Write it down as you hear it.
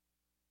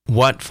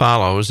What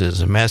follows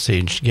is a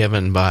message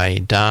given by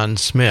Don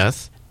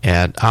Smith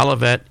at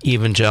Olivet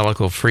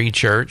Evangelical Free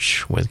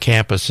Church with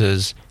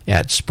campuses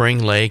at Spring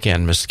Lake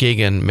and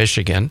Muskegon,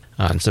 Michigan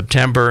on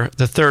September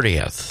the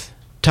 30th,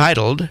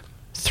 titled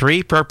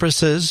 3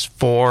 Purposes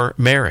for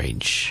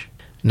Marriage.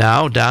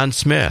 Now, Don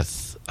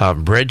Smith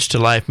of Bridge to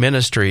Life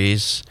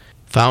Ministries,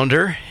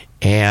 founder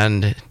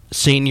and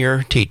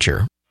senior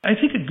teacher. I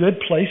think a good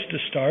place to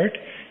start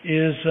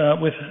is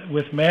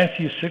with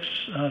Matthew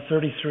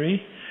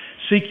 6:33.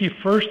 Seek ye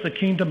first the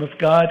kingdom of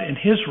God and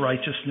His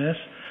righteousness,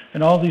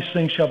 and all these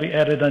things shall be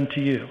added unto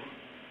you.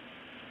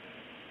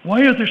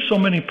 Why are there so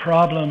many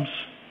problems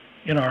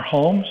in our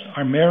homes,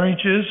 our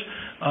marriages,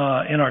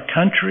 in our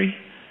country?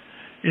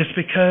 It's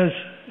because,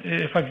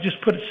 if I could just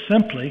put it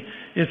simply,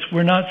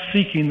 we're not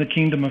seeking the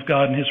kingdom of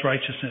God and His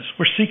righteousness.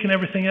 We're seeking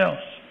everything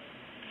else.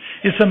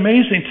 It's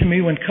amazing to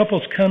me when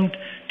couples come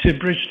to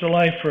Bridge to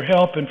Life for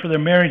help and for their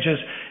marriages,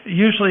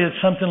 usually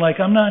it's something like,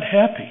 I'm not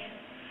happy.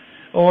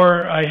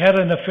 Or I had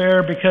an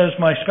affair because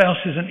my spouse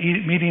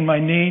isn't meeting my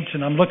needs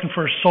and I'm looking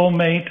for a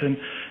soulmate,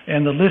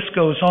 and the list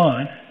goes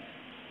on.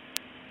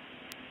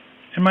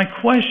 And my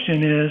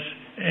question is,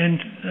 and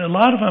a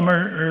lot of them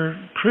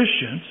are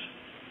Christians,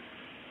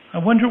 I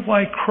wonder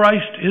why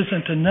Christ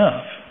isn't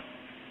enough.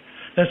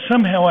 That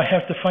somehow I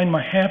have to find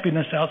my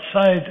happiness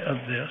outside of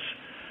this.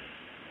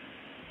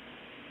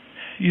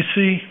 You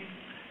see,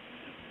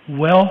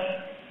 wealth,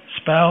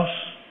 spouse,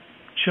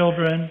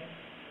 children,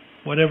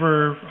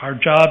 whatever our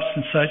jobs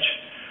and such,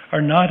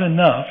 are not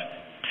enough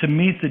to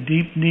meet the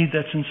deep need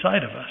that's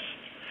inside of us.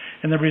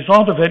 And the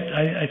result of it,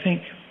 I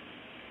think,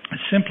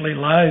 simply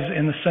lies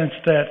in the sense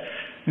that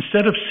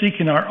instead of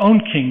seeking our own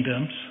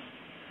kingdoms,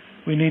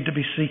 we need to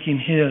be seeking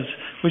His,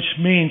 which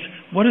means,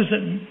 what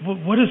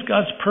is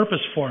God's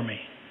purpose for me?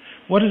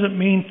 What does it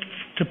mean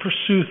to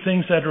pursue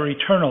things that are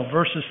eternal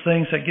versus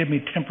things that give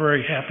me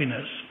temporary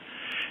happiness?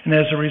 And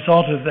as a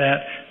result of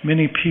that,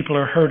 many people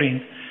are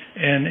hurting,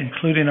 and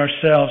including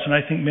ourselves. And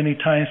I think many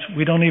times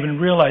we don't even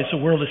realize the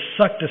world has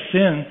sucked us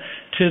in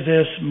to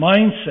this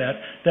mindset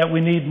that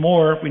we need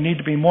more, we need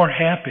to be more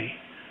happy.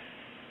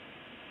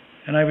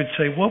 And I would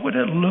say, what would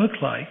it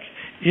look like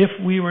if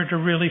we were to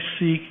really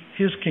seek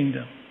His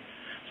kingdom?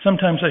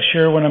 Sometimes I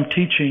share when I'm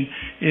teaching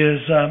is,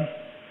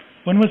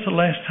 when was the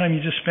last time you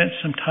just spent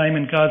some time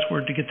in God's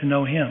Word to get to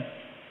know Him?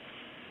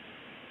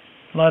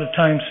 A lot of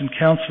times in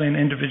counseling,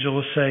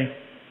 individuals will say,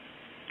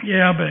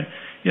 yeah, but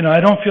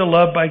I don't feel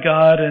loved by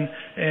God,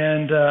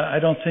 and I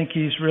don't think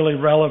He's really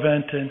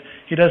relevant, and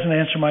He doesn't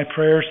answer my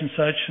prayers and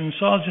such. And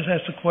so I'll just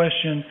ask the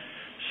question,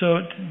 so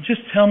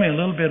just tell me a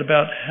little bit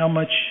about how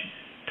much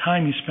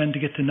time you spend to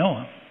get to know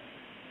Him.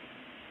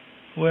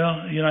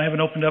 Well, I haven't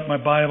opened up my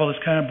Bible.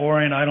 It's kind of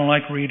boring. I don't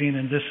like reading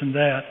and this and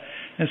that.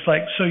 And it's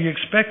like, so you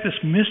expect this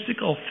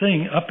mystical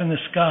thing up in the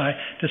sky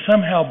to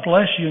somehow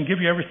bless you and give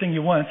you everything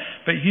you want,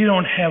 but you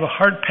don't have a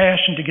heart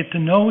passion to get to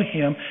know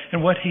Him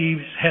and what He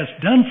has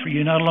done for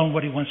you, not alone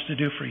what He wants to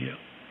do for you.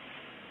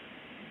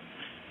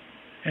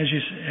 As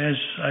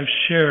I've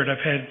shared,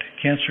 I've had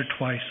cancer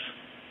twice.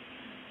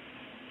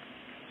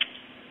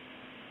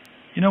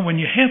 When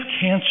you have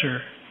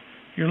cancer,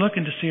 you're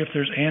looking to see if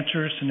there's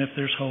answers and if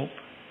there's hope.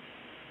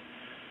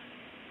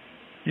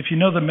 If you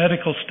know the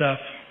medical stuff,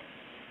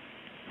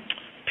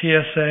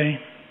 PSA,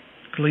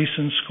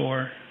 Gleason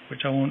score,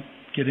 which I won't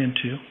get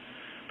into,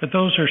 but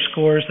those are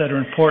scores that are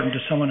important to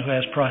someone who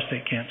has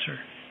prostate cancer.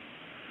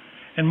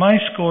 And my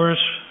scores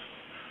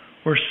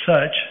were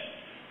such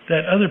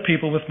that other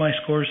people with my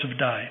scores have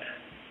died.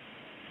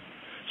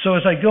 So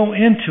as I go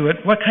into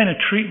it, what kind of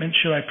treatment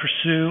should I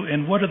pursue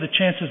and what are the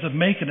chances of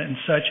making it and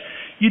such,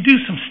 you do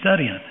some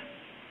studying.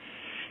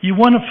 You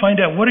want to find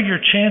out what are your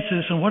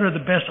chances and what are the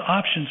best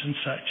options and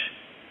such.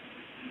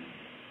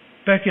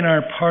 Becky and I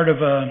are part of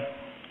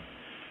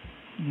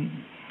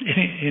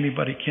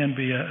anybody can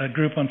be a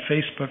group on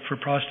Facebook for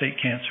prostate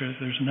cancer.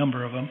 There's a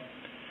number of them.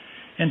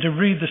 And to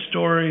read the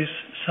stories,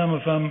 some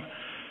of them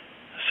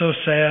so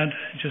sad.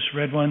 Just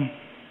read one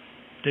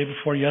day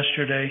before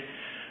yesterday.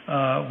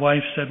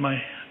 Wife said, my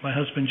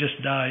husband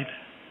just died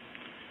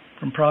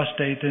from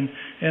prostate.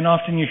 And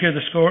often you hear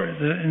the score,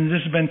 and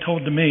this has been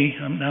told to me.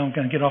 I'm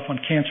going to get off on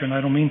cancer, and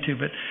I don't mean to,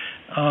 but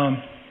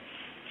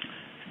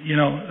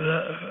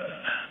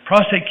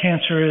prostate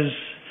cancer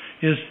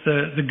is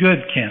the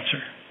good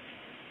cancer.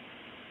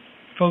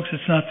 Folks,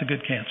 it's not the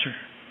good cancer.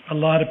 A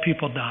lot of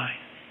people die.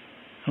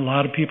 A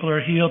lot of people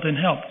are healed and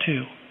helped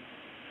too.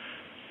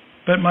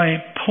 But my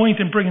point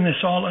in bringing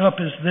this all up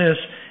is this,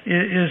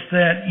 is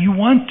that you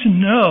want to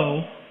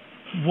know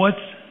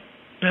what's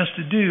best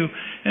to do.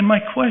 And my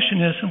question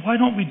is, why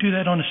don't we do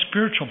that on a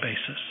spiritual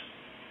basis?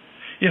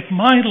 If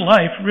my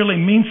life really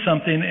means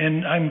something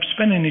and I'm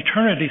spending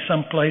eternity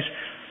someplace,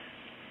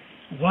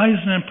 why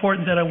isn't it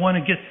important that I want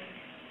to get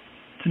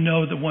to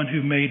know the one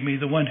who made me,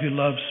 the one who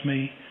loves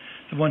me,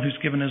 the one who's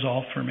given his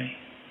all for me?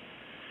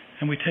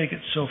 And we take it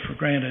so for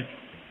granted.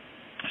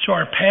 So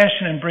our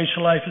passion in Bridge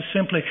to Life is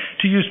simply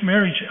to use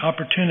marriage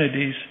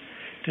opportunities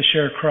to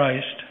share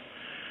Christ.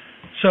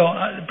 So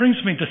it brings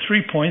me to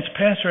 3 points.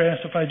 Pastor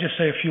asked if I just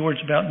say a few words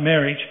about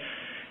marriage.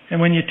 And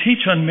when you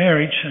teach on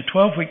marriage, a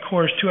 12-week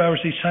course, 2 hours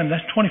each time,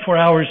 that's 24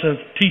 hours of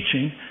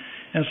teaching.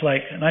 And it's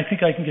like, and I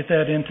think I can get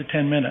that into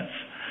 10 minutes.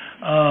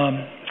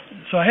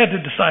 So I had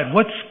to decide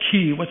what's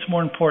key, what's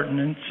more important.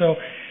 And so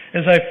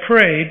as I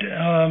prayed,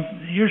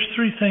 here's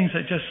 3 things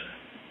that just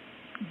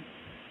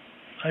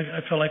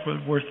I feel like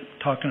were worth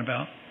talking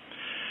about.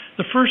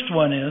 The first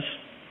one is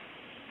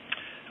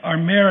our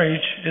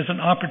marriage is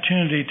an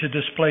opportunity to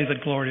display the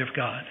glory of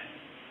God.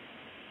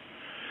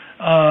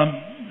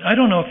 I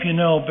don't know if you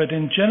know, but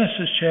in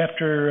Genesis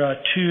chapter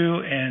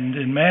 2 and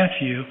in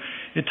Matthew,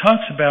 it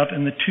talks about,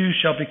 and the two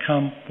shall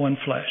become one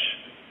flesh.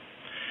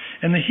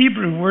 And the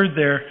Hebrew word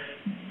there,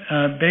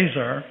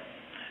 bezar,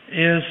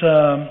 is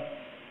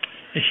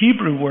a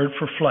Hebrew word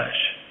for flesh.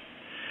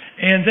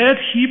 And that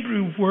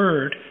Hebrew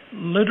word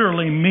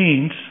literally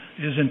means,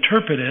 is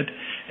interpreted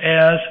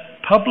as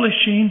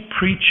publishing,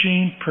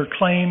 preaching,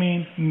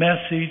 proclaiming,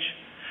 message.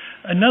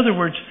 In other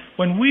words,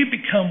 when we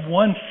become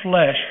one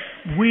flesh,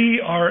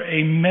 we are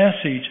a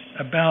message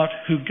about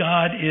who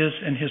God is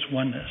and His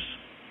oneness.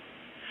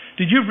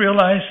 Did you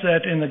realize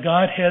that in the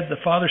Godhead,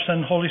 the Father, Son,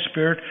 and Holy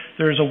Spirit,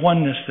 there is a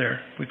oneness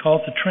there? We call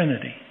it the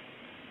Trinity.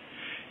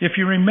 If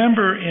you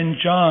remember in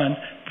John,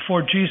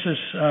 before Jesus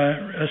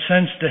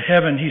ascends to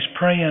heaven, He's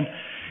praying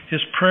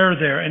His prayer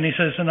there, and He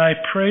says, and I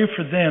pray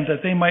for them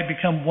that they might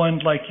become one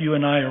like you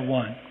and I are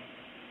one.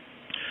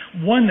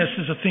 Oneness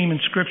is a theme in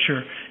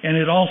Scripture, and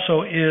it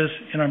also is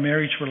in our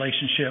marriage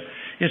relationship.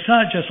 It's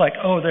not just like,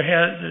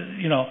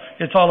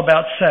 it's all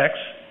about sex.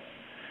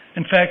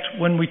 In fact,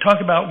 when we talk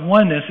about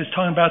oneness, it's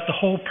talking about the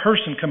whole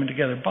person coming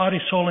together, body,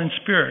 soul, and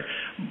spirit.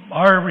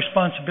 Our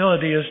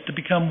responsibility is to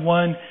become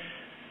one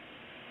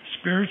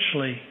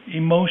spiritually,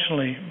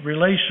 emotionally,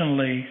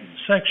 relationally,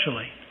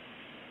 sexually.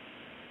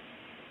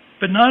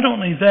 But not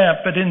only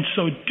that, but in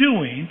so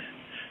doing,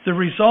 the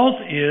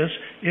result is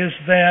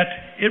that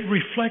it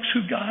reflects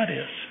who God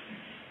is.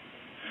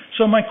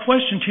 So my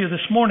question to you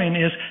this morning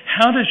is,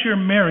 how does your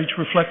marriage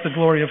reflect the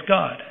glory of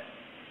God?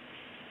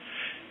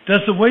 Does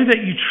the way that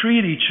you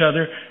treat each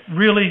other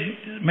really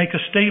make a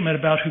statement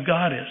about who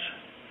God is?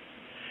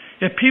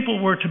 If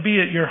people were to be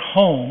at your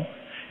home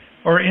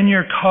or in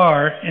your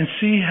car and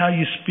see how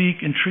you speak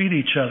and treat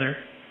each other,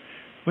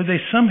 would they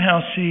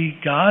somehow see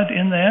God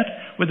in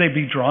that? Would they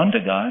be drawn to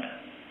God?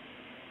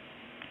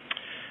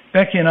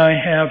 Becky and I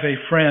have a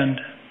friend,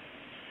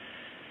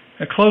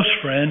 a close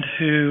friend,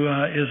 who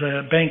is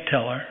a bank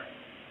teller.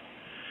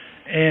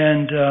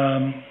 And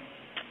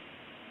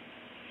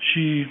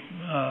she,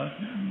 a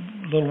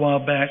little while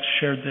back,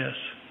 shared this.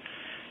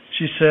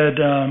 She said,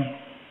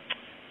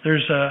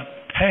 there's a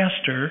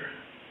pastor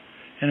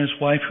and his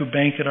wife who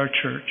bank at our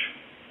church.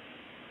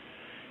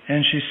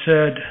 And she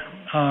said,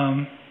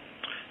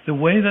 the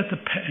way that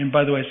and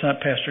by the way, it's not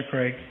Pastor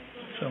Craig,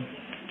 so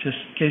just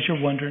in case you're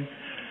wondering.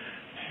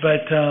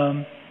 But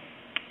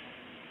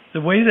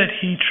the way that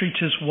he treats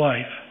his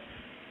wife,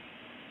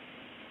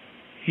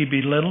 he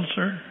belittles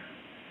her,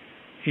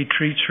 he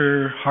treats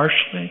her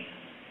harshly,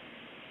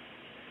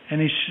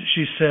 and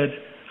she said,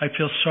 I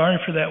feel sorry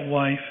for that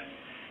wife.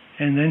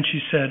 And then she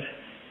said,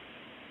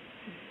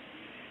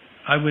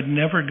 I would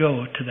never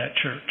go to that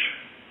church.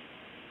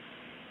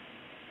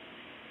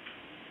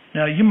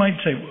 Now you might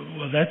say,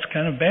 well, that's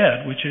kind of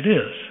bad, which it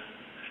is,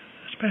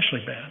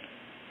 especially bad.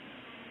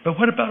 But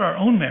what about our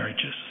own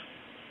marriages?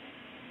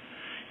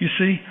 You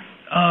see,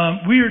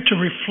 we are to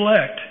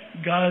reflect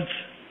God's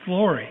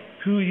glory,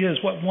 who He is,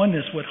 what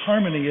oneness, what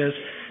harmony is,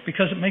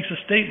 because it makes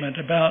a statement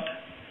about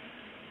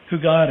who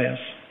God is.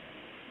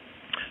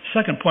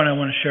 Second point I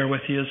want to share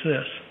with you is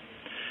this.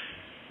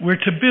 We're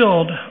to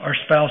build our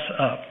spouse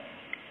up.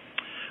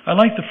 I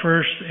like the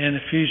verse in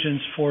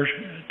Ephesians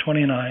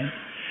 4:29,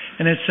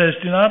 and it says,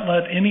 do not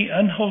let any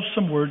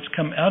unwholesome words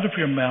come out of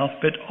your mouth,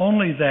 but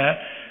only that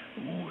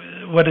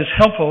what is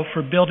helpful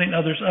for building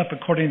others up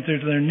according to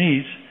their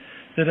needs,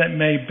 that it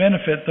may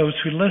benefit those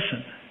who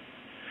listen.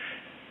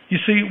 You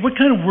see, what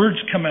kind of words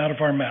come out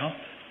of our mouth?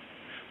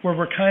 Where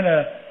we're kind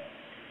of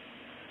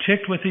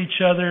ticked with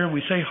each other,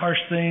 we say harsh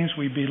things,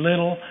 we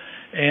belittle,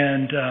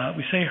 and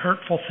we say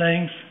hurtful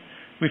things.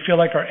 We feel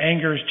like our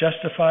anger is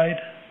justified.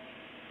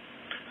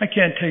 I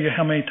can't tell you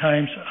how many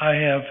times I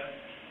have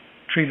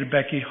treated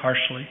Becky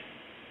harshly.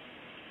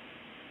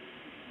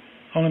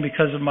 Only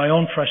because of my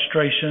own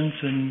frustrations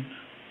and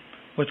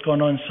what's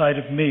going on inside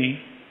of me.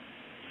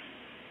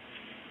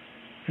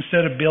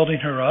 Instead of building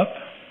her up,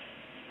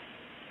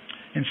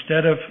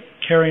 instead of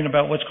caring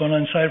about what's going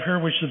on inside of her,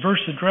 which the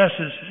verse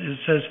addresses, it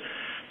says,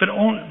 but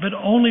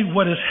only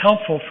what is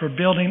helpful for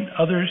building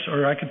others,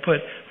 or I could put,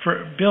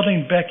 for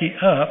building Becky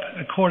up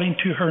according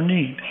to her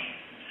need.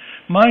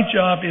 My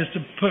job is to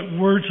put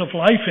words of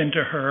life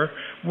into her,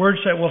 words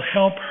that will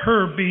help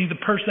her be the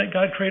person that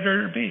God created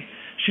her to be.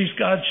 She's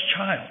God's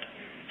child.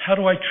 How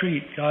do I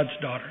treat God's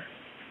daughter?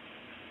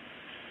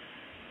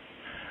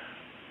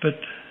 But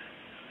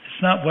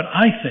it's not what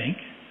I think,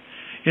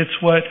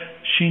 it's what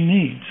she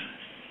needs.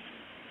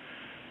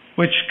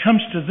 Which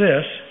comes to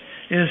this,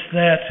 is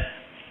that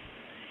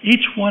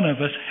each one of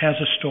us has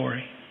a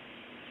story.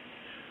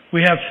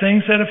 We have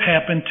things that have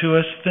happened to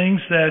us,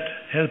 things that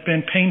have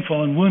been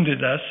painful and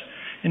wounded us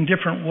in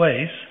different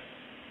ways.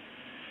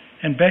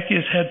 And Becky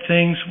has had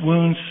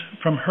wounds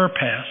from her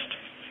past.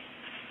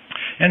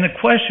 And the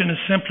question is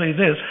simply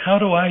this: how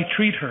do I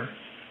treat her?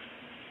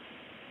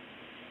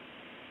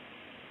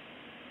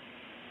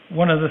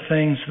 One of the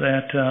things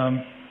that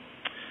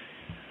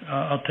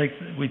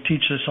we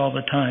teach this all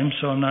the time,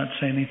 so I'm not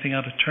saying anything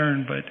out of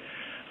turn, but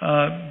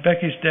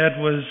Becky's dad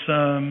was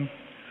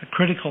a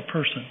critical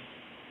person.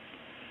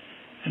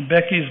 And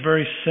Becky is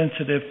very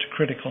sensitive to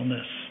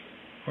criticalness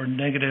or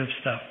negative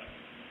stuff.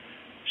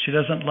 She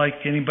doesn't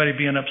like anybody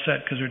being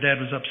upset because her dad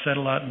was upset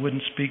a lot and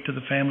wouldn't speak to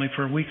the family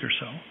for a week or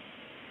so.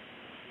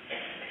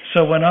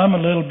 So when I'm a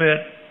little bit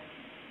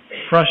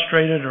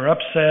frustrated or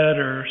upset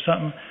or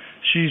something,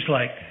 she's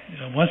like,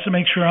 wants to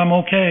make sure I'm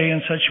okay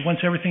and such. She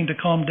wants everything to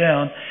calm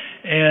down.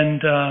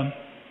 And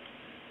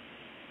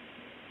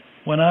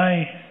when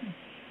I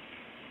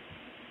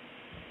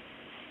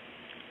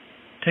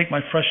take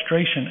my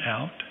frustration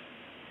out,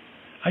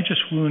 I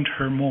just wound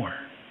her more.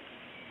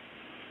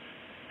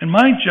 And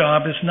my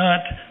job is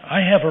not, I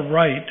have a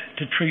right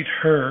to treat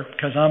her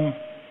because I'm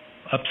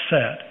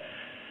upset.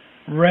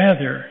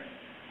 Rather,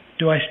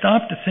 do I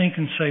stop to think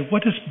and say,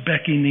 what does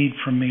Becky need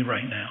from me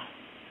right now?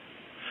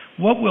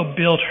 What will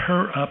build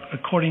her up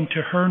according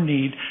to her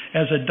need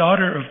as a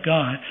daughter of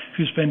God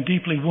who's been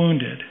deeply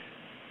wounded?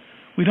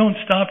 We don't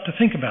stop to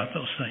think about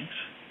those things.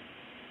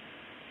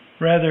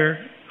 Rather,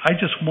 I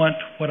just want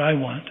what I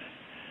want.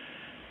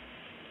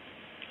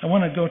 I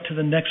want to go to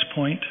the next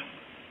point.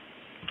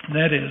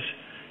 That is,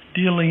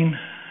 deal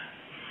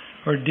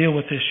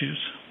with issues.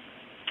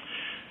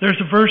 There's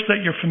a verse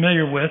that you're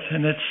familiar with,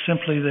 and it's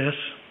simply this: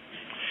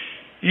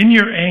 in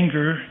your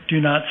anger,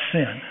 do not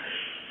sin.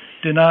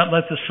 Do not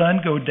let the sun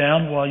go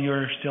down while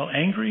you're still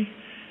angry,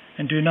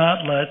 and do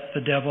not let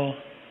the devil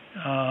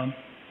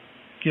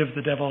give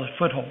the devil a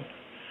foothold.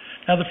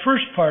 Now, the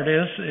first part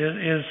is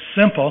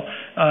simple.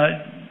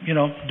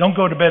 Don't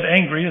go to bed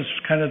angry is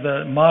kind of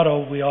the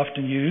motto we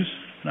often use.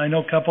 And I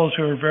know couples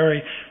who are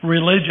very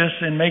religious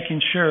in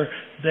making sure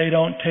they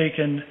don't take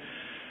and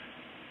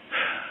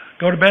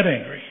go to bed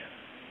angry.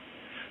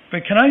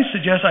 But can I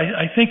suggest,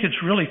 I think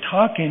it's really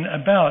talking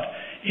about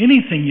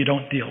anything you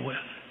don't deal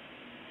with.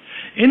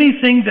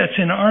 Anything that's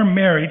in our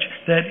marriage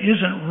that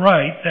isn't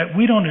right, that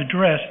we don't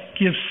address,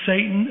 gives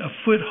Satan a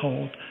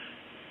foothold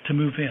to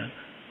move in.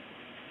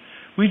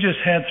 We just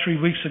had 3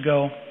 weeks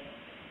ago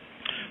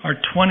our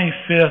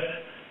 25th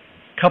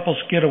couples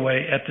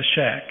getaway at the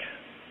Shack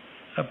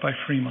up by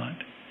Fremont.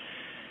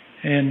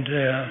 And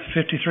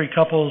 53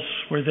 couples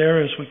were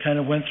there as we kind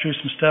of went through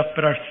some stuff,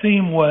 but our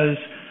theme was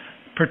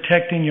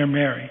protecting your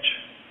marriage.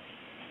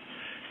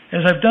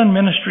 As I've done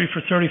ministry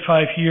for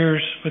 35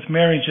 years with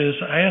marriages,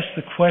 I ask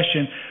the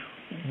question,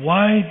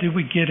 why do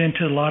we get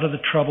into a lot of the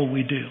trouble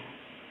we do?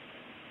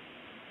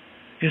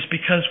 It's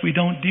because we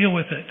don't deal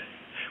with it.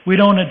 We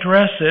don't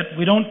address it.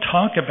 We don't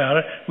talk about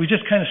it. We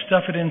just kind of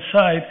stuff it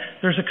inside.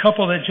 There's a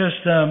couple that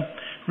just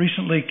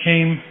recently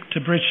came to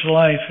Bridge to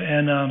Life,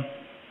 and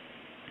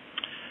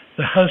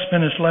the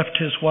husband has left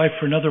his wife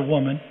for another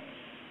woman,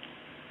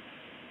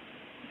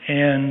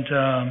 and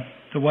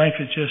the wife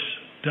is just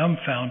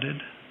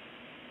dumbfounded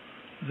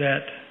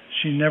that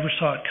she never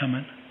saw it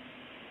coming.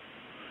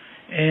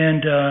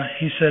 And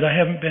he said, I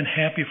haven't been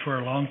happy for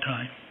a long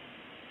time.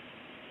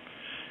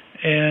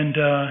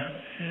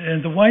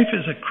 And the wife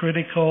is a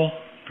critical,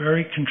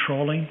 very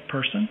controlling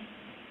person.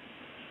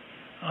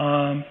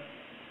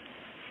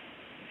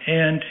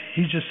 And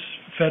he's just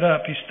fed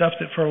up. He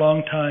stuffed it for a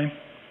long time.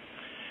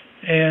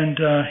 And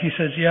he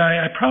says,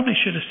 I probably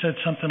should have said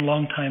something a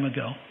long time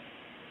ago,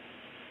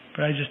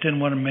 but I just didn't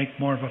want to make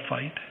more of a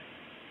fight.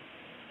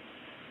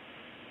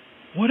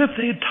 What if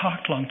they had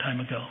talked a long time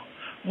ago?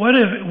 What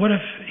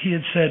if he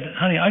had said,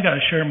 honey, I got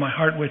to share my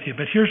heart with you,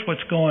 but here's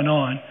what's going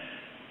on.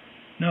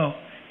 No.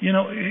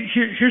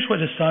 Here's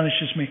what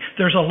astonishes me.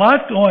 There's a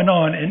lot going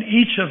on in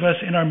each of us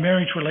in our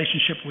marriage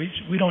relationship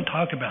we don't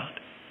talk about.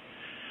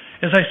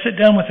 As I sit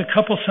down with a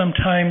couple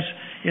sometimes,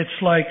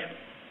 it's like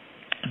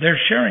they're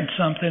sharing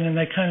something and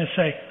they kind of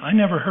say, I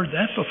never heard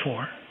that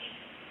before,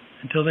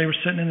 until they were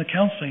sitting in the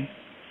counseling,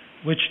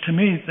 which to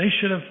me, they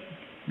should have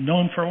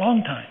known for a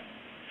long time.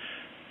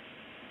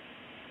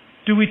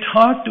 Do we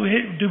talk? Do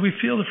we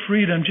feel the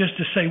freedom just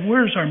to say,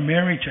 where's our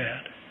marriage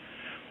at?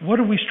 What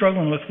are we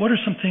struggling with? What are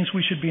some things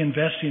we should be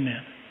investing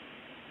in?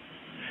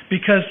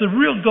 Because the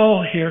real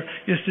goal here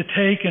is to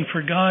take and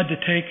for God to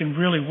take and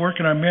really work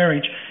in our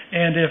marriage.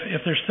 And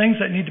if there's things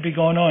that need to be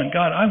going on,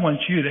 God, I want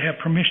you to have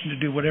permission to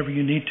do whatever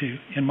you need to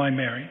in my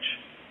marriage.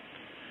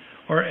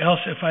 Or else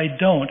if I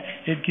don't,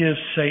 it gives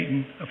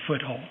Satan a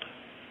foothold.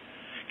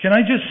 Can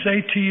I just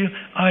say to you,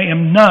 I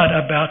am not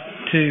about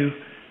to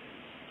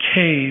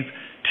cave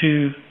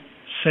to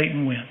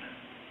Satan win.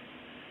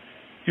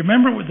 You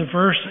remember with the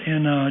verse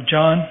in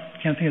John, I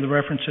can't think of the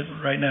reference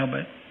right now,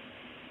 but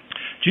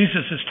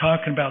Jesus is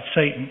talking about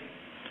Satan.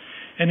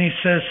 And he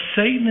says,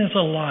 Satan is a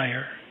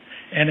liar,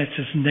 and it's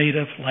his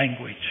native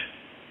language.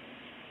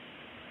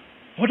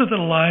 What are the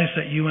lies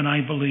that you and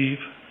I believe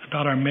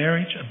about our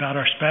marriage, about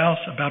our spouse,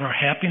 about our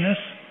happiness?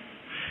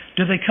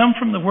 Do they come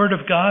from the Word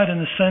of God in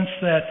the sense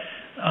that,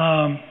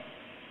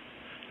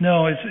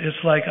 no,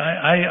 it's like,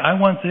 I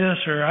want this,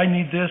 or I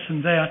need this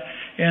and that,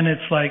 and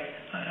it's like,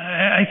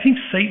 I think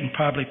Satan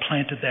probably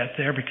planted that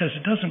there because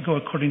it doesn't go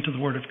according to the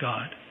Word of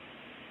God.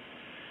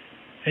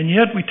 And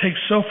yet we take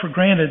so for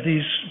granted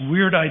these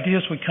weird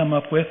ideas we come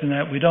up with and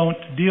that we don't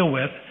deal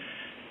with,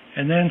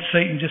 and then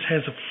Satan just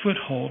has a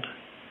foothold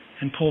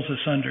and pulls us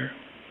under.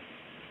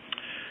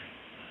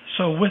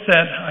 So with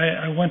that,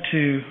 I want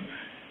to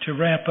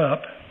wrap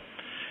up,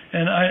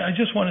 and I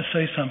just want to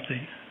say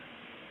something.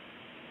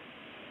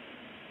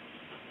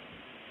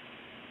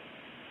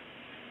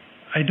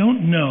 I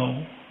don't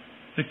know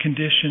the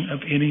condition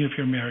of any of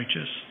your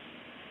marriages.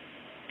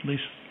 At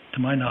least to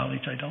my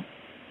knowledge, I don't.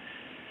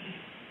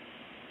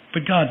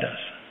 But God does.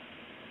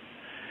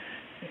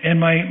 And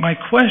my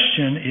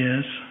question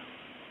is,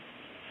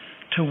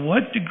 to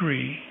what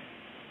degree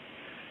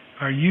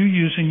are you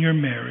using your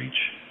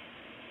marriage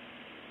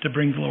to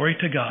bring glory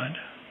to God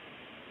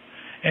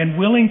and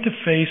willing to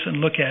face and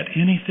look at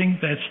anything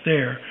that's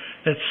there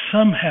that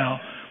somehow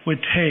would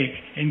take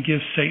and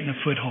give Satan a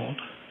foothold?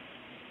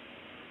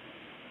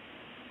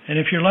 And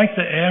if you're like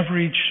the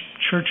average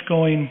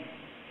church-going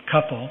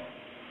couple,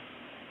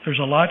 there's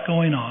a lot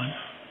going on.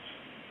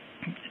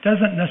 It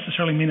doesn't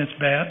necessarily mean it's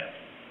bad.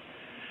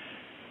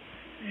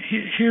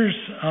 Here's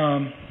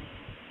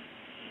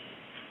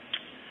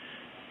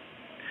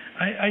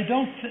I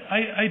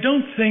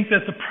don't think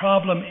that the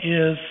problem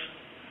is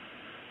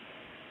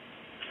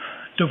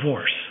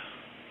divorce.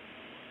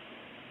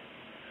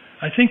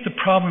 I think the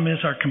problem is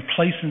our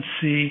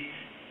complacency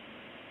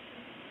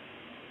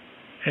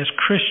as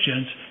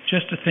Christians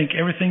just to think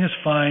everything is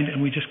fine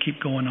and we just keep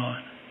going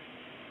on.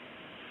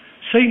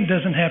 Satan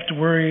doesn't have to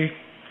worry,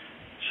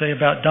 say,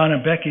 about Don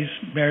and Becky's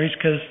marriage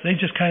because they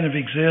just kind of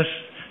exist.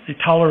 They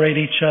tolerate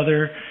each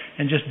other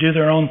and just do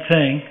their own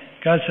thing.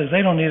 God says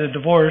they don't need a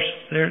divorce.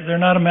 They're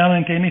not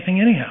amounting to anything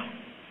anyhow.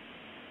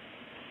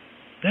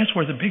 That's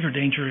where the bigger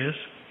danger is.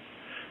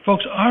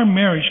 Folks, our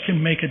marriage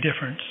can make a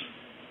difference.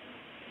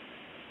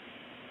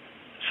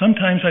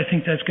 Sometimes I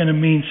think that's going to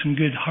mean some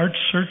good heart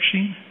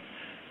searching.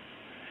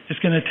 It's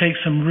going to take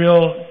some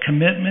real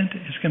commitment.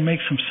 It's going to make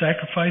some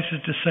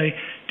sacrifices to say,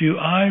 do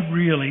I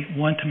really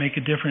want to make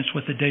a difference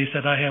with the days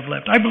that I have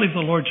left? I believe the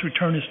Lord's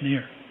return is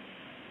near.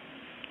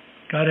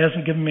 God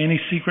hasn't given me any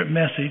secret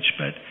message,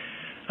 but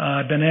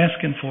I've been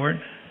asking for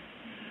it.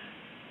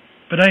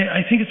 But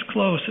I think it's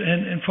close.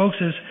 And folks,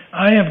 as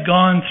I have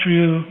gone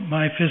through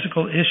my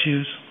physical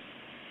issues,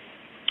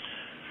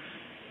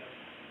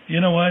 you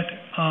know what?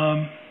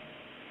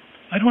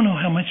 I don't know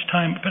how much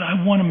time, but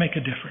I want to make a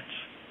difference.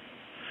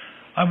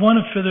 I want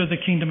to further the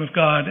kingdom of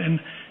God.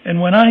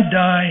 And when I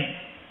die,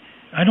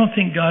 I don't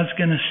think God's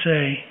going to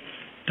say,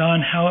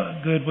 Don,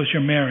 how good was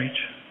your marriage?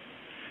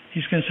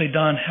 He's going to say,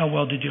 Don, how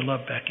well did you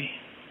love Becky?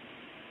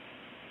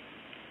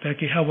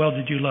 Becky, how well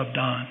did you love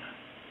Don?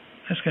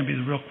 That's going to be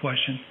the real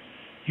question.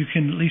 You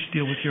can at least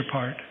deal with your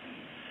part.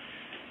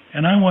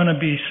 And I want to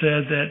be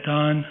said that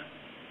Don, in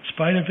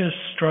spite of his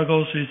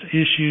struggles, his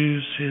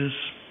issues, his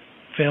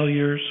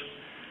failures,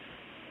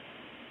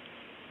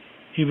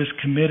 he was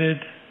committed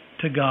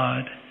to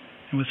God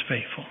and was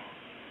faithful.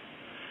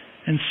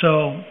 And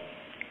so,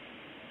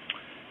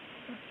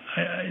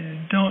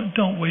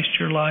 don't waste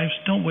your lives.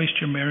 Don't waste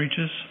your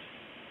marriages.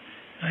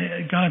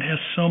 God has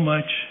so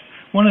much.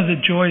 One of the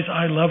joys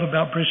I love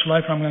about Bridge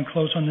Life, I'm going to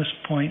close on this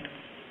point.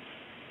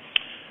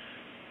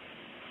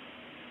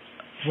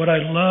 What I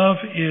love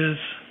is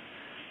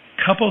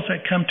couples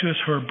that come to us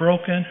who are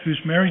broken, whose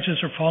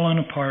marriages are falling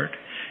apart,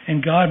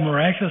 and God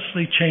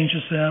miraculously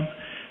changes them.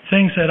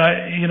 Things that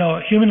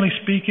humanly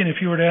speaking, if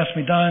you were to ask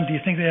me, Don, do you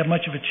think they have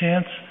much of a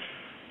chance?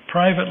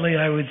 Privately,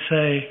 I would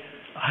say,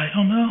 I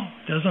don't know.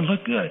 Doesn't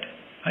look good.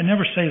 I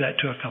never say that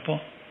to a couple,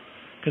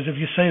 because if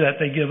you say that,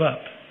 they give up.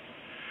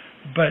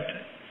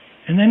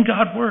 And then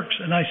God works,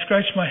 and I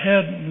scratch my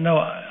head. No,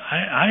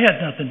 I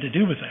had nothing to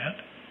do with that,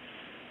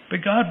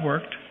 but God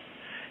worked.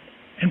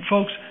 And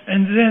folks,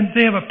 and then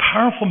they have a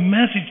powerful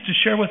message to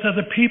share with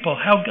other people,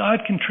 how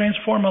God can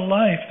transform a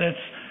life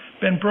that's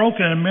been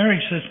broken, a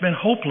marriage that's been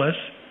hopeless,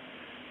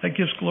 that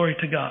gives glory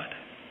to God.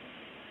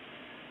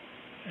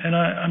 And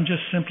I'm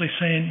just simply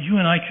saying, you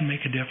and I can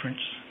make a difference.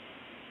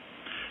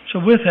 So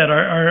with that,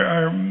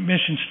 our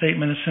mission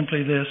statement is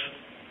simply this.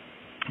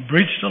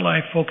 Bridge to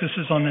Life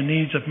focuses on the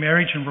needs of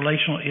marriage and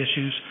relational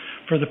issues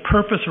for the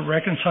purpose of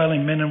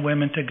reconciling men and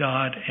women to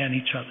God and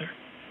each other.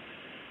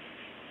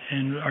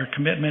 And our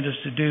commitment is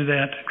to do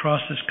that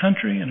across this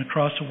country and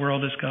across the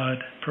world as God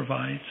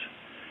provides.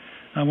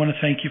 I want to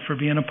thank you for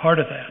being a part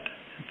of that.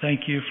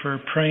 Thank you for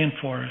praying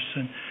for us,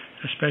 and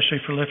especially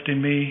for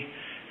lifting me.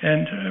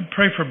 And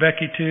pray for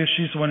Becky too.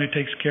 She's the one who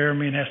takes care of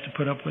me and has to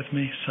put up with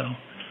me. So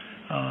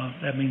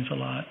that means a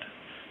lot.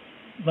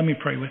 Let me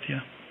pray with you.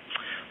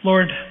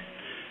 Lord,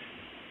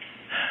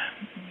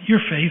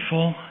 you're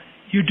faithful.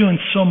 You're doing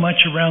so much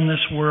around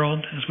this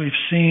world, as we've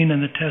seen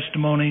in the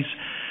testimonies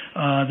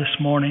this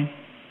morning.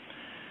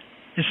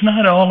 It's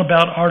not all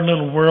about our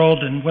little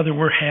world and whether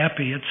we're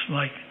happy. It's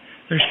like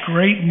there's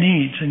great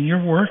needs and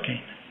you're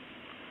working.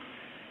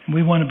 And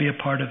we want to be a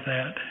part of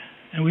that.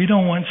 And we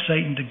don't want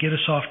Satan to get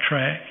us off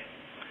track.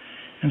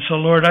 And so,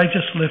 Lord, I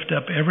just lift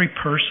up every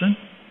person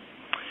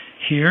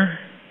here,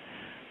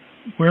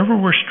 wherever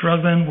we're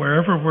struggling,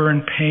 wherever we're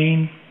in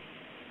pain,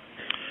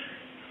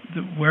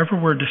 wherever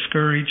we're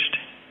discouraged,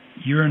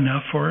 you're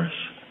enough for us.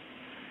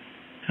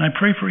 And I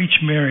pray for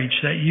each marriage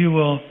that you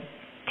will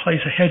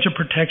place a hedge of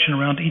protection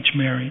around each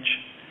marriage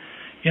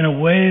in a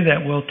way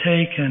that will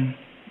take and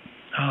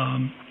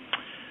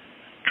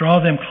draw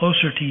them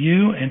closer to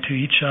you and to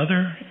each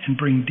other and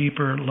bring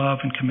deeper love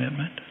and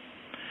commitment.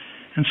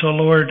 And so,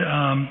 Lord,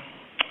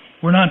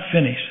 we're not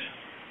finished.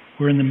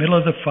 We're in the middle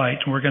of the fight,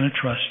 and we're going to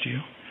trust you.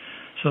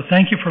 So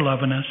thank you for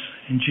loving us.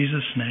 In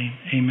Jesus' name,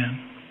 amen.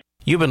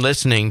 You've been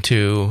listening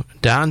to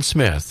Don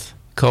Smith,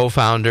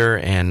 co-founder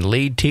and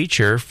lead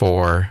teacher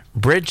for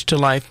Bridge to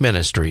Life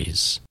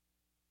Ministries.